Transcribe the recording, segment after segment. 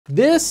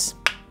This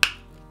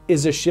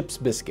is a ship's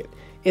biscuit.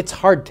 It's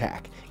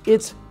hardtack.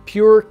 It's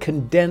pure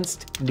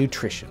condensed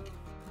nutrition.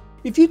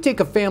 If you take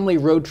a family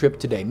road trip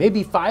today,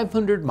 maybe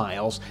 500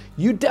 miles,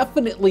 you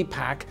definitely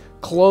pack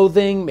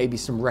clothing, maybe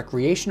some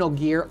recreational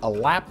gear, a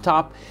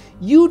laptop.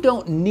 You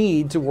don't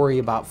need to worry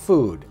about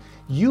food.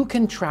 You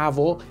can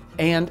travel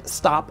and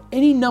stop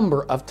any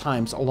number of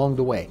times along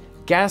the way.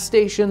 Gas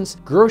stations,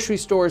 grocery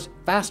stores,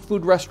 fast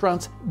food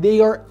restaurants,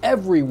 they are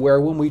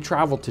everywhere when we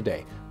travel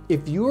today.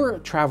 If you're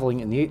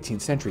traveling in the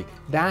 18th century,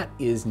 that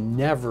is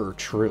never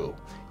true.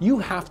 You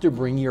have to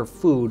bring your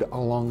food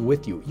along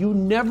with you. You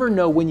never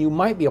know when you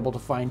might be able to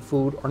find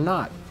food or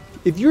not.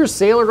 If you're a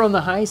sailor on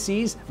the high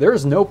seas,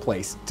 there's no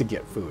place to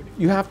get food.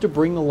 You have to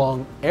bring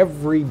along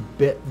every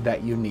bit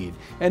that you need.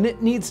 And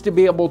it needs to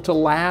be able to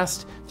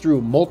last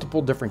through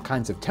multiple different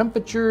kinds of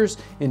temperatures,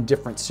 in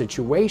different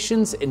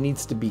situations. It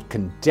needs to be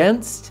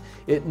condensed.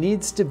 It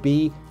needs to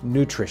be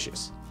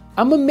nutritious.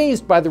 I'm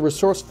amazed by the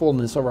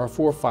resourcefulness of our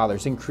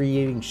forefathers in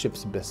creating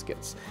ship's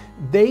biscuits.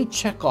 They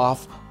check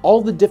off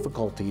all the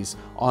difficulties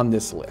on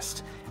this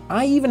list.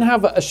 I even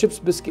have a ship's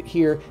biscuit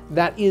here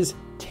that is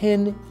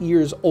 10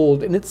 years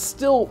old and it's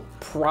still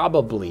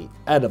probably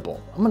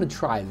edible. I'm going to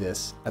try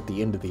this at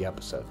the end of the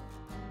episode.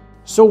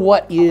 So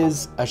what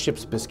is a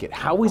ship's biscuit?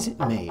 How is it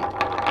made?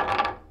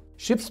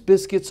 Ship's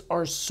biscuits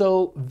are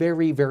so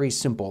very, very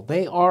simple.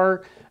 They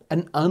are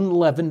an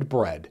unleavened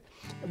bread.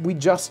 We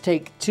just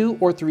take 2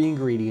 or 3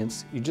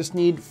 ingredients. You just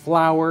need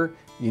flour,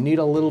 you need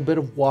a little bit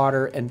of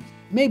water, and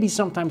maybe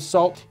sometimes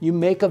salt. You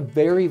make a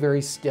very,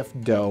 very stiff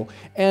dough,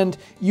 and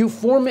you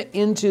form it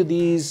into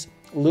these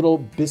little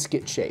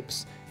biscuit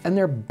shapes, and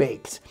they're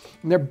baked.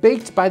 And they're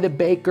baked by the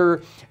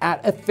baker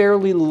at a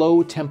fairly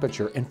low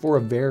temperature and for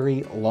a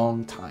very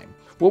long time.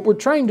 What we're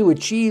trying to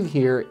achieve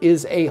here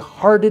is a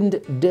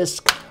hardened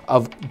disc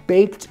of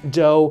baked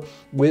dough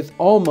with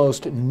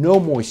almost no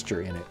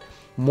moisture in it.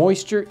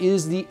 Moisture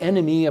is the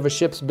enemy of a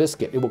ship's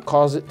biscuit. It will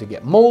cause it to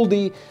get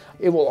moldy.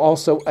 It will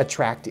also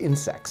attract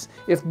insects.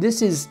 If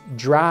this is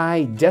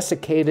dry,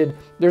 desiccated,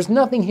 there's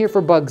nothing here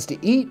for bugs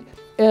to eat,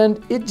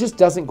 and it just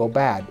doesn't go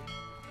bad.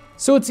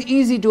 So it's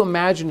easy to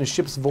imagine a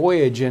ship's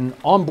voyage, and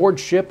on board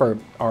ship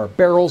are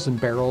barrels and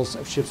barrels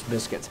of ship's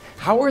biscuits.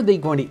 How are they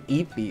going to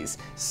eat these?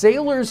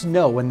 Sailors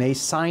know when they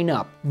sign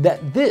up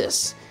that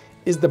this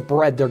is the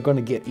bread they're going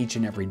to get each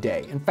and every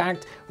day. In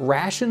fact,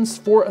 rations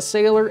for a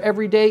sailor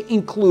every day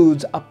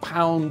includes a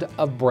pound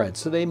of bread.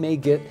 So they may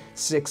get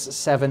 6,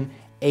 7,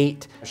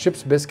 8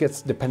 ship's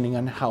biscuits depending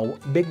on how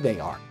big they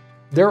are.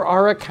 There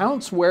are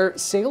accounts where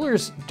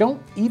sailors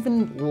don't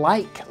even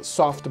like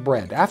soft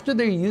bread. After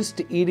they're used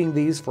to eating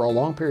these for a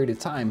long period of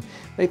time,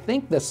 they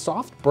think the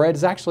soft bread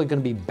is actually going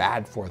to be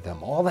bad for them.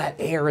 All that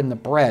air in the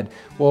bread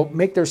will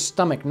make their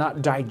stomach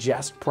not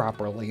digest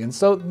properly. And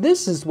so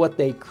this is what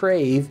they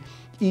crave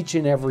each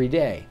and every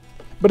day.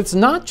 But it's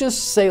not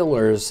just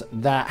sailors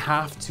that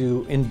have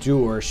to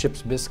endure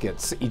ship's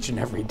biscuits each and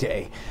every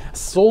day.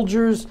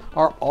 Soldiers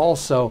are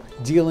also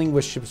dealing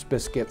with ship's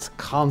biscuits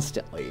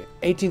constantly.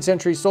 18th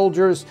century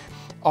soldiers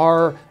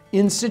are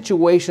in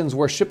situations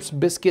where ship's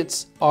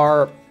biscuits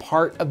are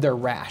part of their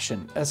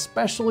ration,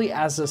 especially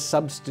as a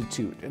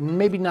substitute, and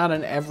maybe not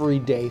an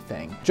everyday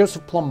thing.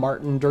 Joseph Plum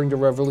Martin during the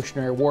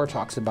Revolutionary War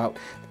talks about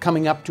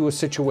coming up to a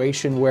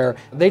situation where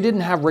they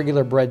didn't have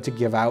regular bread to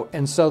give out,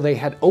 and so they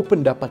had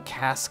opened up a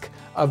cask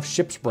of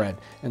ship's bread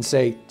and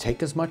say,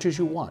 take as much as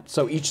you want.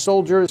 So each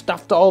soldier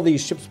stuffed all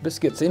these ship's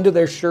biscuits into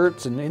their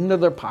shirts and into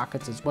their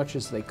pockets as much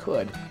as they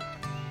could.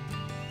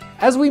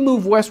 As we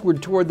move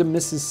westward toward the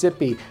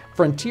Mississippi,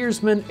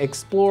 frontiersmen,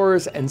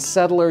 explorers, and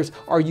settlers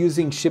are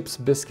using ship's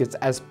biscuits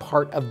as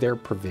part of their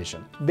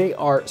provision. They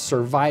are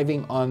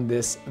surviving on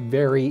this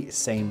very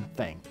same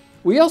thing.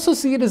 We also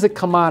see it as a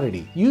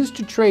commodity used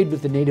to trade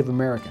with the Native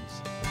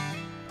Americans.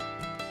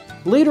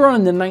 Later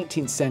on in the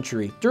 19th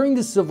century, during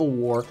the Civil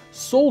War,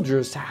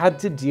 soldiers had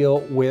to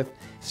deal with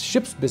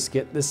ship's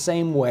biscuit the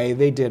same way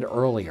they did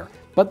earlier,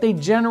 but they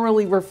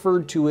generally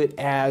referred to it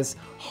as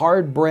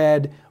hard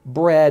bread,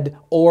 bread,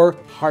 or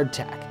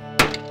hardtack.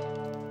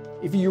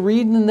 If you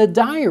read in the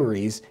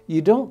diaries,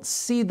 you don't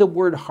see the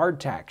word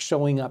hardtack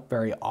showing up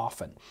very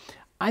often.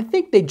 I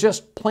think they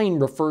just plain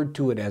referred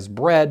to it as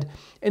bread,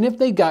 and if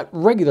they got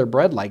regular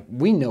bread like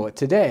we know it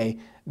today,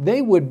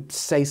 they would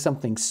say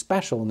something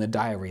special in the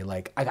diary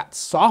like, I got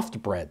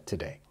soft bread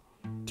today.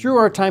 Through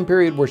our time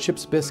period where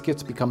ship's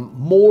biscuits become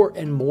more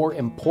and more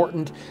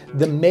important,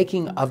 the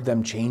making of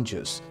them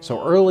changes.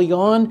 So early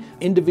on,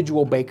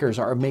 individual bakers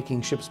are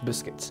making ship's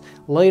biscuits.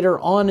 Later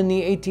on in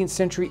the 18th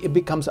century, it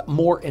becomes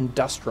more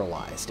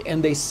industrialized,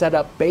 and they set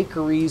up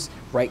bakeries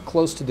right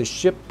close to the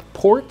ship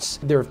ports.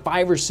 There are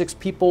 5 or 6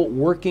 people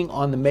working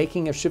on the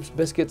making of ship's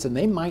biscuits, and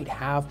they might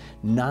have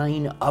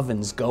 9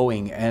 ovens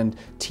going and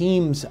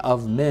teams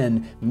of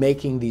men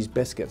making these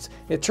biscuits.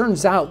 It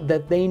turns out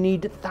that they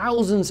need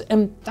thousands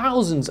and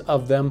thousands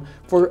of them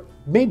for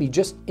maybe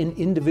just an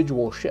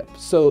individual ship.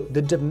 So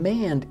the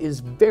demand is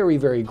very,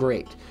 very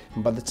great.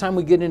 And by the time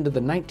we get into the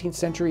 19th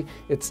century,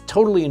 it's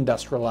totally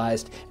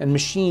industrialized and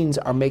machines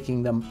are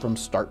making them from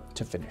start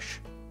to finish.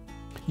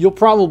 You'll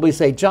probably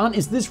say, John,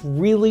 is this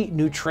really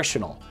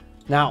nutritional?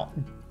 Now,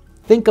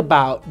 think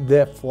about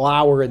the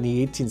flour in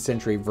the 18th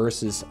century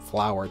versus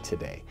flour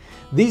today.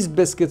 These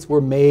biscuits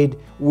were made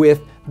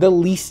with the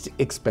least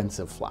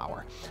expensive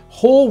flour.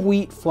 Whole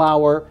wheat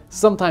flour,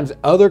 sometimes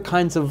other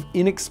kinds of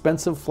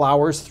inexpensive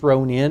flours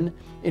thrown in.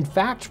 In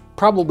fact,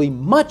 probably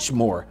much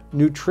more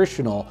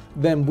nutritional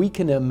than we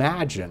can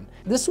imagine.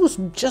 This was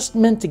just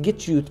meant to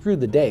get you through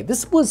the day.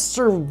 This was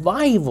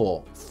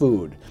survival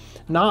food,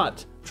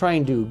 not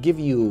trying to give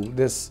you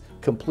this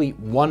complete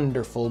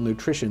wonderful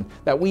nutrition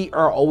that we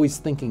are always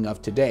thinking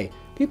of today.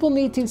 People in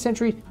the 18th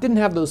century didn't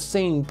have those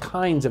same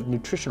kinds of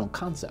nutritional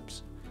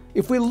concepts.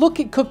 If we look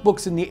at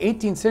cookbooks in the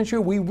 18th century,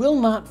 we will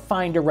not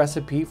find a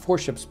recipe for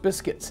ship's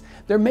biscuits.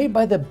 They're made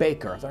by the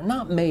baker. They're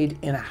not made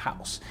in a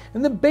house.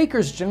 And the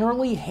bakers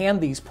generally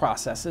hand these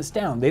processes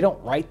down. They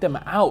don't write them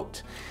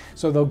out.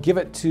 So they'll give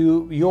it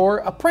to your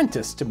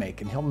apprentice to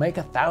make, and he'll make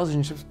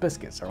 1,000 ship's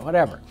biscuits or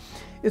whatever.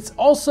 It's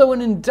also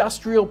an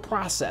industrial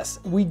process.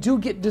 We do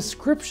get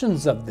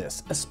descriptions of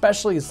this,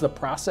 especially as the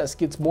process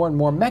gets more and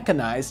more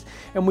mechanized,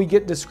 and we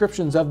get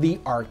descriptions of the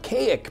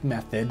archaic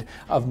method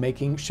of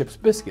making ship's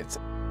biscuits.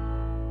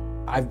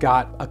 I've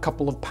got a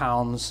couple of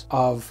pounds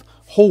of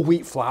whole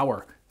wheat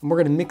flour, and we're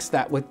gonna mix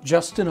that with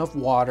just enough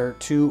water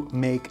to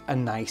make a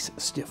nice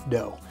stiff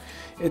dough.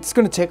 It's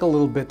gonna take a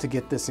little bit to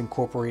get this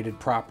incorporated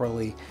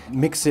properly.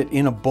 Mix it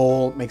in a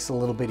bowl, it makes it a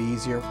little bit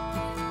easier.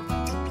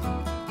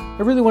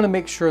 I really want to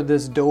make sure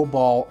this dough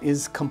ball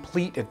is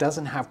complete. It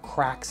doesn't have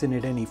cracks in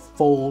it, any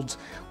folds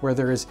where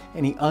there is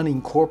any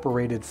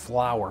unincorporated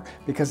flour,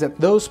 because at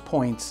those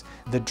points,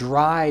 the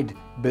dried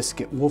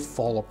biscuit will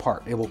fall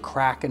apart. It will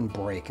crack and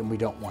break, and we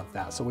don't want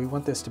that. So we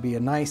want this to be a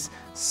nice,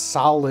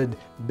 solid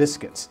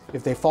biscuits.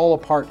 If they fall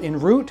apart en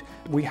route,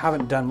 we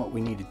haven't done what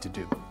we needed to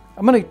do.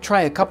 I'm going to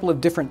try a couple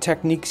of different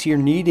techniques here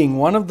kneading.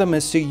 One of them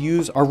is to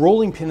use our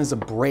rolling pin as a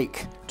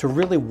brake to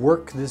really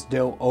work this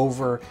dough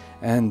over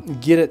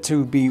and get it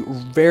to be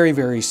very,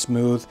 very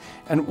smooth.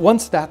 And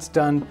once that's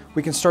done,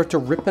 we can start to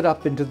rip it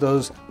up into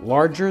those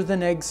larger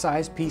than egg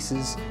size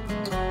pieces.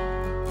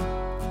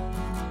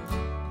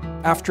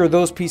 After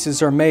those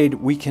pieces are made,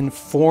 we can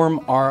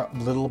form our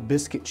little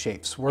biscuit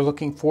shapes. We're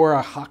looking for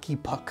a hockey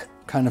puck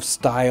kind of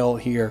style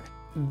here.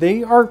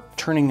 They are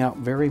turning out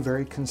very,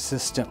 very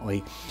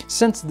consistently.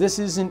 Since this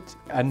isn't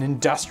an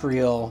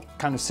industrial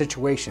kind of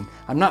situation,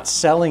 I'm not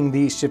selling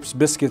these ship's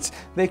biscuits.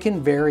 They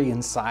can vary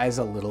in size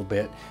a little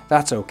bit.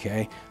 That's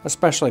okay,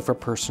 especially for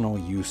personal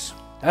use.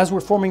 As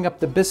we're forming up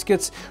the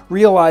biscuits,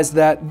 realize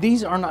that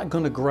these are not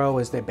going to grow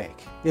as they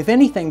bake. If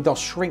anything, they'll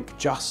shrink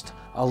just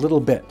a little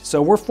bit.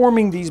 So we're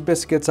forming these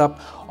biscuits up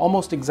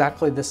almost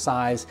exactly the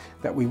size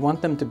that we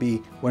want them to be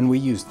when we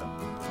use them.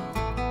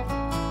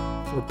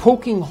 We're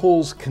poking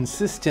holes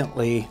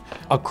consistently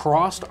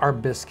across our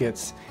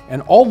biscuits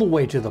and all the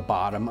way to the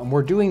bottom, and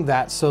we're doing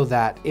that so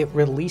that it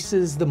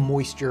releases the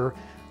moisture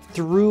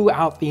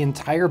throughout the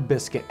entire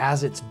biscuit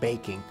as it's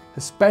baking,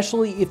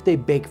 especially if they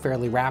bake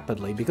fairly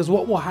rapidly, because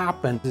what will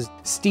happen is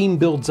steam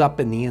builds up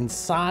in the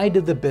inside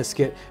of the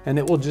biscuit and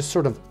it will just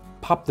sort of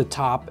pop the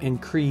top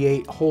and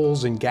create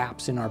holes and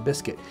gaps in our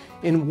biscuit.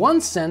 In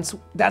one sense,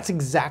 that's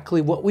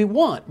exactly what we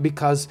want,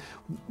 because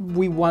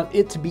we want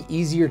it to be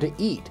easier to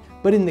eat.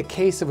 But in the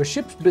case of a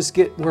ship's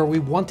biscuit, where we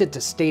want it to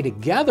stay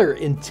together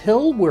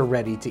until we're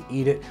ready to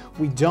eat it,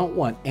 we don't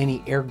want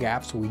any air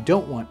gaps, we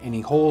don't want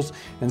any holes,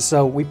 and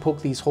so we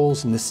poke these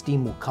holes and the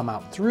steam will come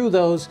out through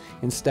those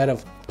instead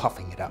of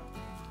puffing it up.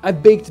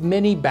 I've baked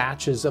many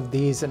batches of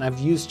these, and I've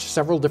used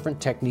several different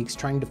techniques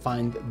trying to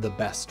find the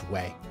best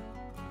way.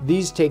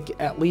 These take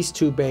at least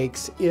 2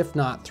 bakes, if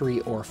not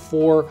 3 or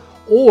 4,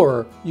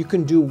 or you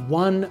can do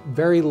one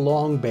very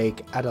long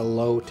bake at a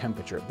low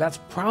temperature. That's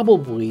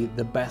probably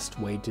the best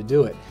way to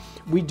do it.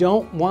 We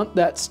don't want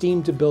that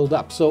steam to build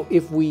up, so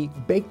if we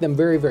bake them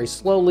very, very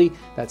slowly,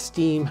 that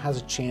steam has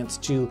a chance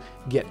to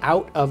get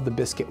out of the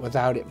biscuit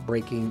without it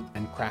breaking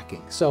and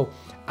cracking. So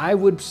I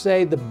would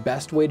say the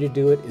best way to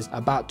do it is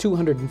about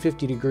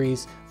 250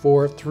 degrees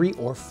for 3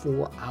 or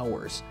 4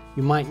 hours.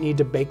 You might need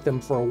to bake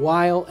them for a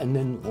while and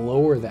then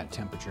lower that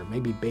temperature.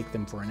 Maybe bake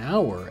them for an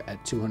hour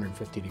at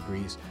 250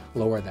 degrees,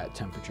 lower that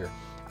temperature.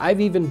 I've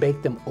even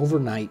baked them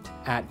overnight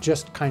at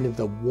just kind of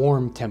the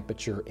warm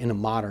temperature in a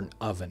modern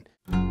oven.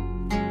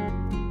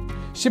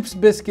 Ship's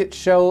biscuits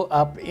show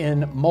up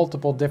in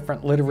multiple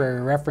different literary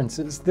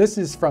references. This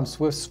is from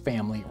Swift's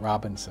Family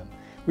Robinson.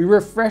 We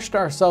refreshed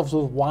ourselves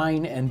with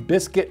wine and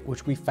biscuit,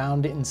 which we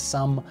found in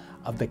some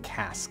of the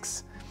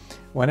casks.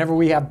 Whenever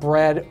we have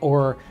bread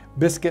or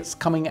biscuits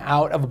coming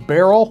out of a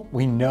barrel,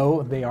 we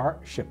know they are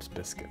ship's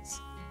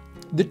biscuits.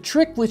 The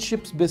trick with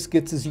ship's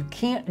biscuits is you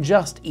can't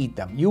just eat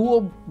them. You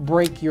will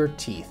break your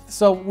teeth.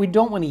 So we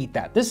don't want to eat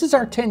that. This is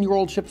our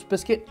 10-year-old ship's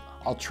biscuit.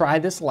 I'll try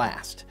this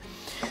last.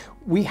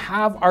 We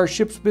have our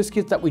ship's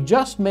biscuits that we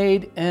just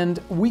made, and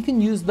we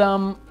can use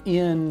them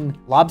in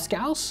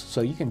lobscouse.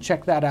 So you can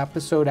check that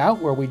episode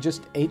out where we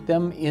just ate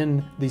them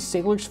in the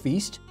Sailor's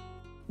Feast.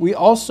 We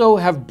also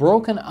have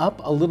broken up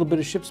a little bit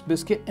of ship's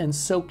biscuit and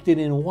soaked it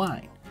in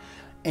wine.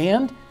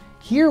 And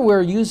Here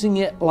we're using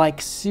it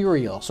like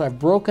cereal. So I've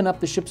broken up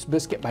the ship's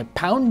biscuit by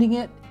pounding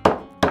it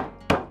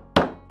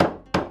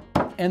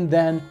and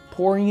then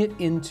pouring it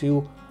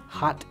into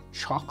hot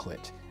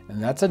chocolate.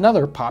 And that's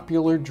another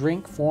popular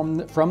drink from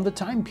the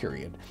time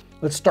period.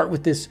 Let's start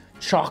with this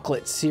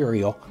chocolate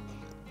cereal.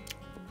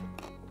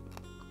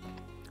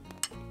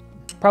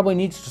 Probably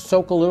needs to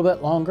soak a little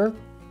bit longer,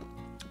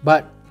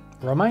 but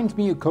reminds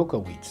me of cocoa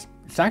wheats.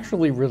 It's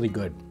actually really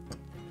good.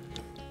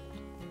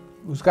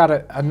 It's got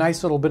a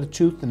nice little bit of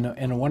tooth and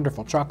a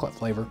wonderful chocolate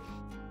flavor.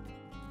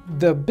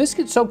 The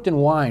biscuit soaked in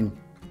wine,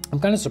 I'm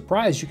kind of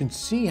surprised. You can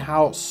see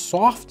how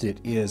soft it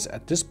is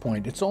at this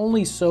point. It's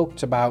only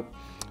soaked about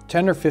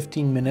 10 or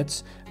 15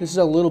 minutes. This is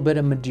a little bit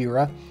of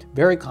Madeira,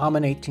 very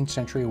common 18th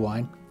century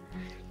wine.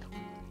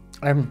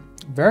 And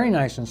very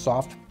nice and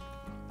soft,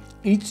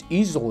 eats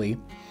easily.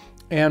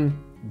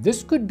 And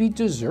this could be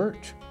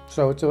dessert.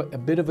 So it's a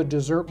bit of a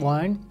dessert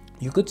wine.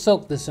 You could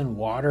soak this in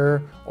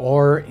water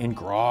or in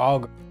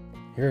grog.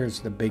 Here's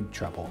the big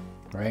trouble,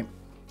 right?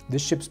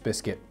 This ship's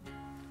biscuit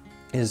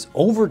is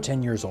over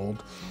 10 years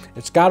old.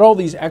 It's got all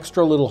these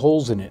extra little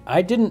holes in it.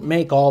 I didn't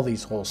make all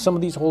these holes. Some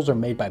of these holes are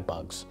made by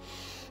bugs,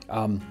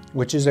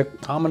 which is a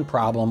common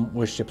problem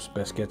with ship's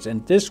biscuits.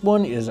 And this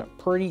one is a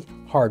pretty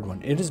hard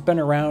one. It has been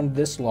around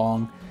this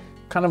long,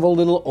 kind of a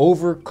little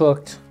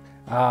overcooked.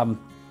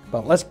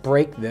 But let's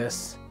break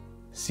this,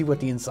 see what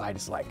the inside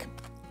is like.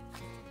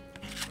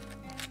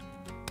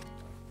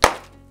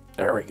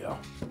 There we go.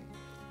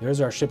 There's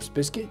our ship's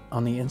biscuit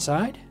on the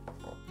inside.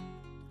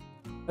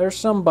 There's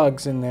some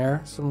bugs in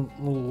there, some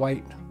little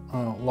white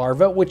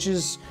larvae, which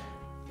is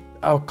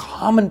a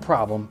common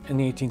problem in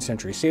the 18th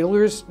century.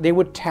 Sailors, they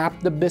would tap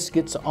the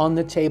biscuits on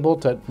the table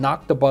to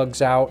knock the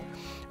bugs out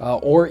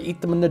or eat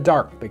them in the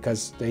dark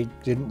because they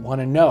didn't want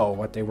to know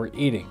what they were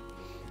eating.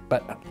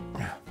 But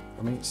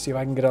let me see if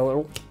I can get a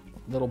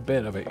little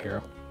bit of it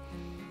here.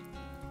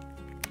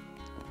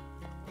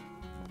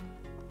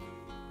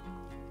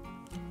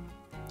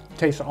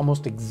 Tastes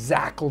almost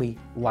exactly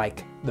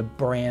like the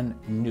brand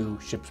new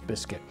ship's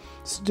biscuit.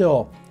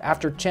 Still,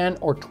 after 10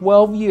 or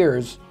 12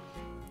 years,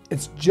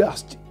 it's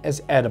just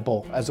as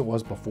edible as it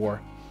was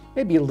before.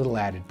 Maybe a little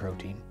added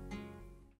protein.